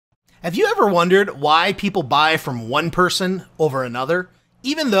Have you ever wondered why people buy from one person over another,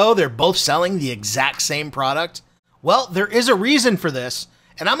 even though they're both selling the exact same product? Well, there is a reason for this,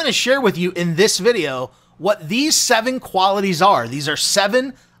 and I'm going to share with you in this video what these 7 qualities are. These are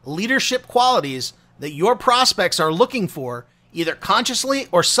 7 leadership qualities that your prospects are looking for, either consciously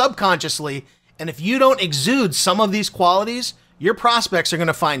or subconsciously, and if you don't exude some of these qualities, your prospects are going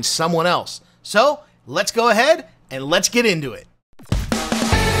to find someone else. So let's go ahead and let's get into it.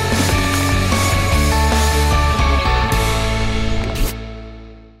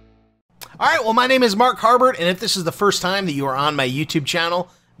 All right, well, my name is Mark Harbert, and if this is the first time that you are on my YouTube channel,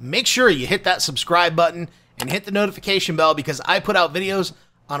 make sure you hit that subscribe button and hit the notification bell because I put out videos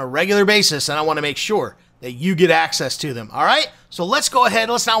on a regular basis, and I want to make sure that you get access to them. All right, so let's go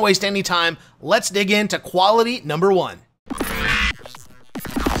ahead. Let's not waste any time. Let's dig into quality number 1.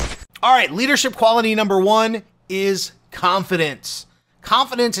 All right, leadership quality number 1 is confidence.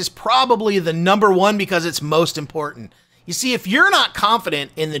 Confidence is probably the number 1 because it's most important. You see, if you're not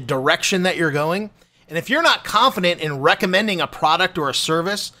confident in the direction that you're going, and if you're not confident in recommending a product or a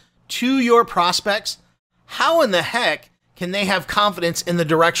service to your prospects, how in the heck can they have confidence in the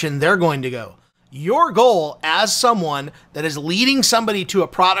direction they're going to go? Your goal as someone that is leading somebody to a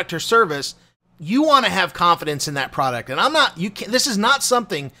product or service, you want to have confidence in that product. And this is not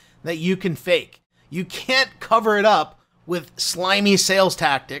something that you can fake. You can't cover it up with slimy sales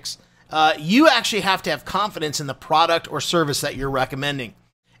tactics. You actually have to have confidence in the product or service that you're recommending.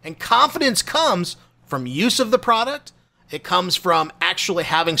 And confidence comes from use of the product. It comes from actually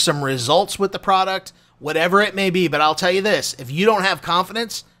having some results with the product, whatever it may be. But I'll tell you this, if you don't have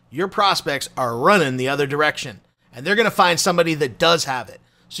confidence, your prospects are running the other direction. And they're going to find somebody that does have it.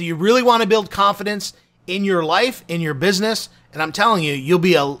 So you really want to build confidence in your life, in your business. And I'm telling you, you'll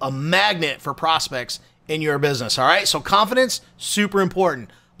be a magnet for prospects in your business. All right, so confidence, super important.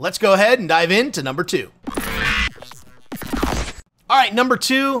 Let's go ahead and dive into number 2. All right, number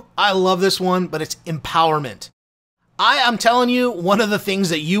 2, I love this one, but it's empowerment. I'm telling you, one of the things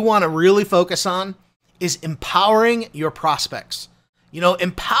that you want to really focus on is empowering your prospects. You know,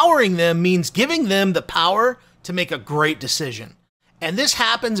 empowering them means giving them the power to make a great decision. And this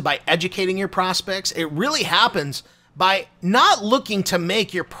happens by educating your prospects. It really happens by not looking to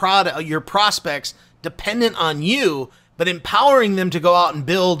make your prospects dependent on you, but empowering them to go out and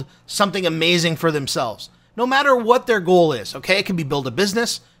build something amazing for themselves, no matter what their goal is. Okay, it could be build a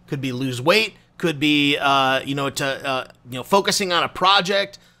business, could be lose weight, could be focusing on a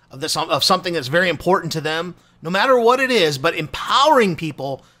project of something that's very important to them. No matter what it is, but empowering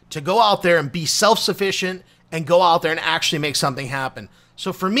people to go out there and be self-sufficient and go out there and actually make something happen.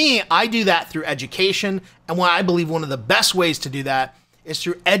 So for me, I do that through education, and what I believe one of the best ways to do that is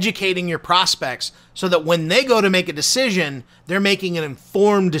through educating your prospects so that when they go to make a decision, they're making an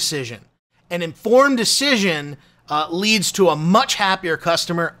informed decision. An informed decision leads to a much happier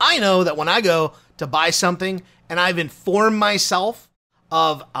customer. I know that when I go to buy something and I've informed myself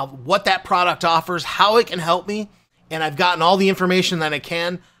of what that product offers, how it can help me, and I've gotten all the information that I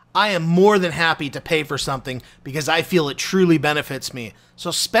can, I am more than happy to pay for something because I feel it truly benefits me. So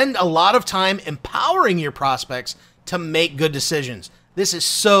spend a lot of time empowering your prospects to make good decisions. This is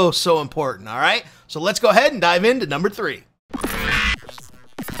so, so important, all right? So let's go ahead and dive into number 3.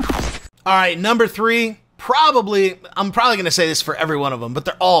 All right, number 3, I'm probably going to say this for every one of them, but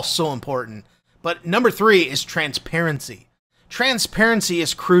they're all so important. But number 3 is transparency. Transparency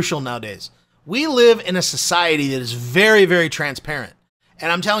is crucial nowadays. We live in a society that is very, very transparent.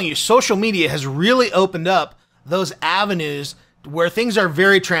 And I'm telling you, social media has really opened up those avenues where things are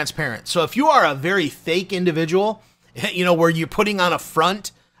very transparent. So if you are a very fake individual, you know, where you're putting on a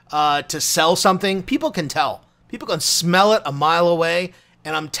front to sell something, people can tell. People can smell it a mile away.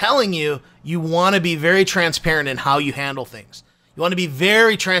 And I'm telling you, you want to be very transparent in how you handle things. You want to be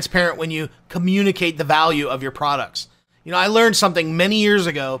very transparent when you communicate the value of your products. You know, I learned something many years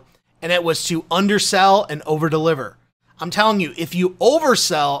ago, and it was to undersell and overdeliver. I'm telling you, if you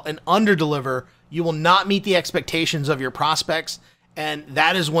oversell and underdeliver, you will not meet the expectations of your prospects. And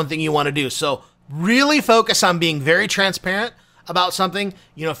that is one thing you want to do. So really focus on being very transparent about something.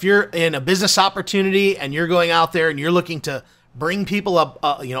 You know, if you're in a business opportunity and you're going out there and you're looking to bring people up,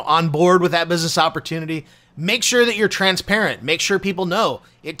 on board with that business opportunity, make sure that you're transparent. Make sure people know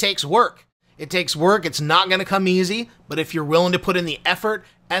it takes work. It takes work. It's not going to come easy, but if you're willing to put in the effort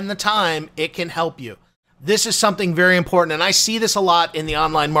and the time, it can help you. This is something very important, and I see this a lot in the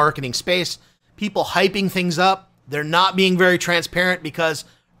online marketing space. People hyping things up. They're not being very transparent because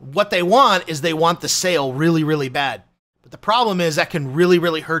what they want is they want the sale really, really bad. But the problem is that can really,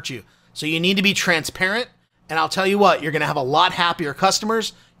 really hurt you. So you need to be transparent. And I'll tell you what, you're going to have a lot happier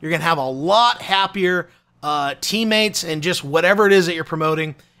customers. You're going to have a lot happier teammates and just whatever it is that you're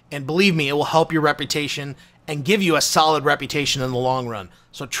promoting. And believe me, it will help your reputation and give you a solid reputation in the long run.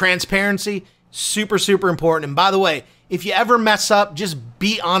 So transparency, super, super important. And by the way, if you ever mess up, just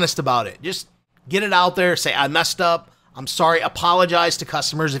be honest about it. Just get it out there. Say, I messed up. I'm sorry. Apologize to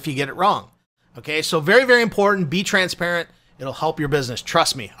customers if you get it wrong. Okay, so very, very important. Be transparent. It'll help your business.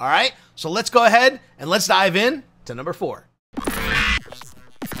 Trust me. All right, so let's go ahead and let's dive in to number 4.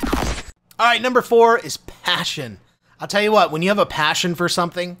 All right, number 4 is passion. I'll tell you what, when you have a passion for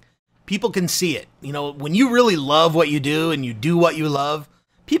something, people can see it. You know, when you really love what you do and you do what you love,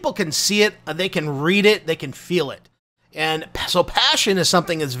 people can see it, they can read it, they can feel it. And so passion is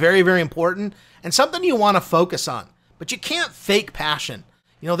something that's very, very important and something you want to focus on. But you can't fake passion.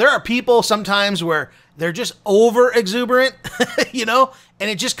 You know, there are people sometimes where they're just over exuberant, you know, and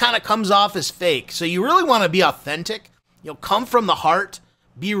it just kind of comes off as fake. So you really want to be authentic, you know, come from the heart,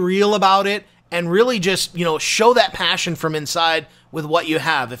 be real about it, and really just, you know, show that passion from inside with what you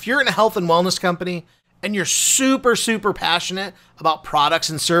have. If you're in a health and wellness company and you're super, super passionate about products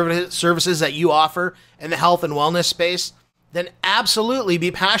and services that you offer in the health and wellness space, then absolutely be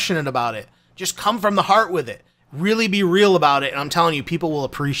passionate about it. Just come from the heart with it. Really be real about it. And I'm telling you, people will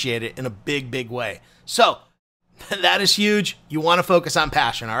appreciate it in a big, big way. So that is huge. You want to focus on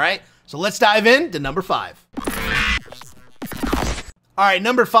passion. All right. So let's dive in to number 5. All right.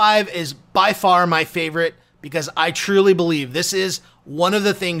 Number 5 is by far my favorite because I truly believe this is one of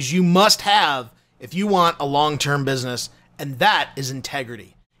the things you must have if you want a long-term business. And that is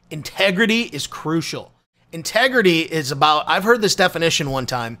integrity. Integrity is crucial. Integrity is about, I've heard this definition one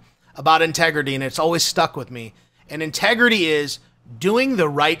time about integrity, and it's always stuck with me. And integrity is doing the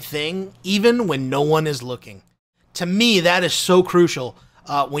right thing even when no one is looking. To me, that is so crucial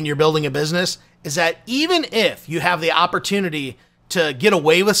when you're building a business, is that even if you have the opportunity to get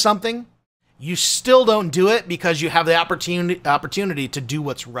away with something, you still don't do it because you have the opportunity to do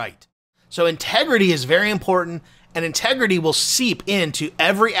what's right. So integrity is very important, and integrity will seep into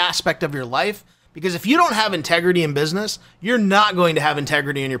every aspect of your life. Because if you don't have integrity in business, you're not going to have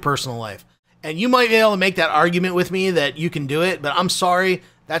integrity in your personal life. And you might be able to make that argument with me that you can do it, but I'm sorry,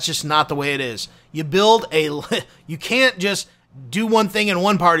 that's just not the way it is. You can't just do one thing in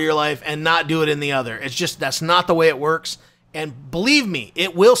one part of your life and not do it in the other. It's just, that's not the way it works. And believe me,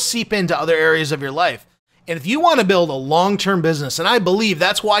 it will seep into other areas of your life. And if you want to build a long-term business, and I believe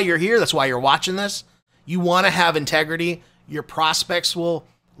that's why you're here, that's why you're watching this, you want to have integrity. Your prospects will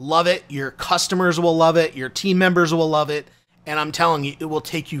love it. Your customers will love it. Your team members will love it. And I'm telling you, it will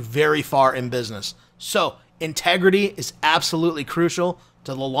take you very far in business. So integrity is absolutely crucial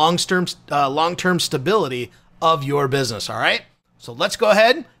to the long-term stability of your business. All right. So let's go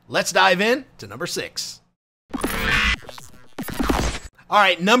ahead. Let's dive in to number 6. All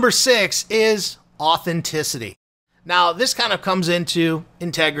right. Number 6 is authenticity. Now, this kind of comes into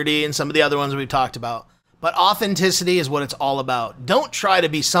integrity and some of the other ones we've talked about. But authenticity is what it's all about. Don't try to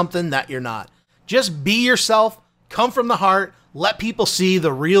be something that you're not. Just be yourself, come from the heart, let people see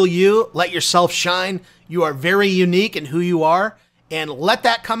the real you, let yourself shine. You are very unique in who you are, and let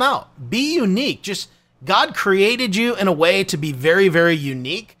that come out. Be unique. Just God created you in a way to be very, very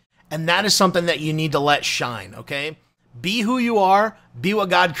unique, and that is something that you need to let shine, okay? Be who you are, be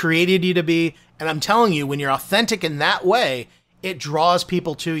what God created you to be, and I'm telling you, when you're authentic in that way, it draws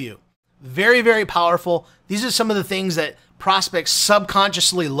people to you. Very, very powerful. These are some of the things that prospects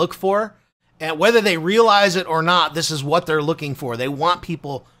subconsciously look for. And whether they realize it or not, this is what they're looking for. They want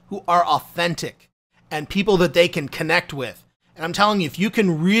people who are authentic and people that they can connect with. And I'm telling you, if you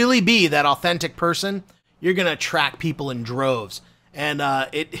can really be that authentic person, you're going to attract people in droves. And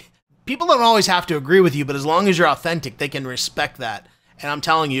people don't always have to agree with you, but as long as you're authentic, they can respect that. And I'm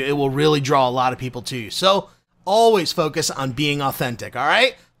telling you, it will really draw a lot of people to you. So always focus on being authentic, all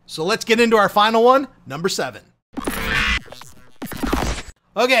right? So let's get into our final one, number 7.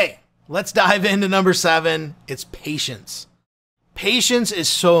 Okay, let's dive into number 7. It's patience. Patience is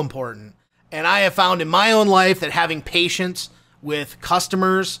so important. And I have found in my own life that having patience with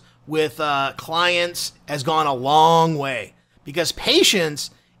customers, with clients has gone a long way. Because patience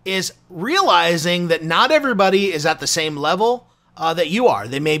is realizing that not everybody is at the same level that you are.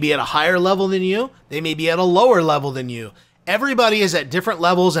 They may be at a higher level than you. They may be at a lower level than you. Everybody is at different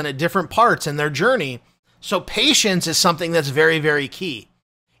levels and at different parts in their journey. So patience is something that's very, very key.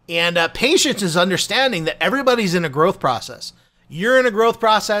 And patience is understanding that everybody's in a growth process. You're in a growth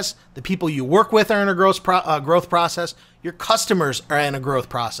process. The people you work with are in a growth process. Your customers are in a growth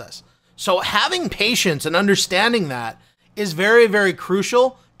process. So having patience and understanding that is very, very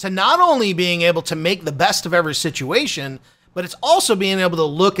crucial to not only being able to make the best of every situation, but it's also being able to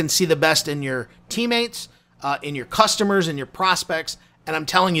look and see the best in your teammates, in your customers, in your prospects. And I'm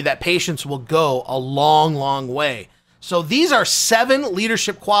telling you that patience will go a long, long way. So these are 7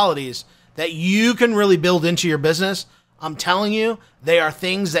 leadership qualities that you can really build into your business. I'm telling you, they are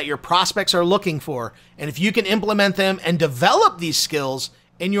things that your prospects are looking for. And if you can implement them and develop these skills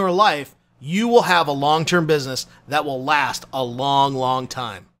in your life, you will have a long-term business that will last a long, long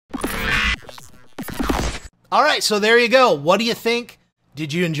time. All right, so there you go. What do you think?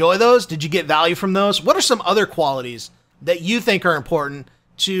 Did you enjoy those? Did you get value from those? What are some other qualities that you think are important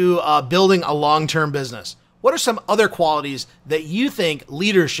to building a long-term business? What are some other qualities that you think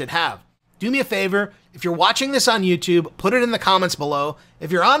leaders should have? Do me a favor. If you're watching this on YouTube, put it in the comments below.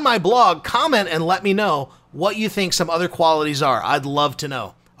 If you're on my blog, comment and let me know what you think some other qualities are. I'd love to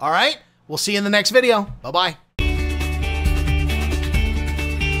know. All right, we'll see you in the next video. Bye-bye.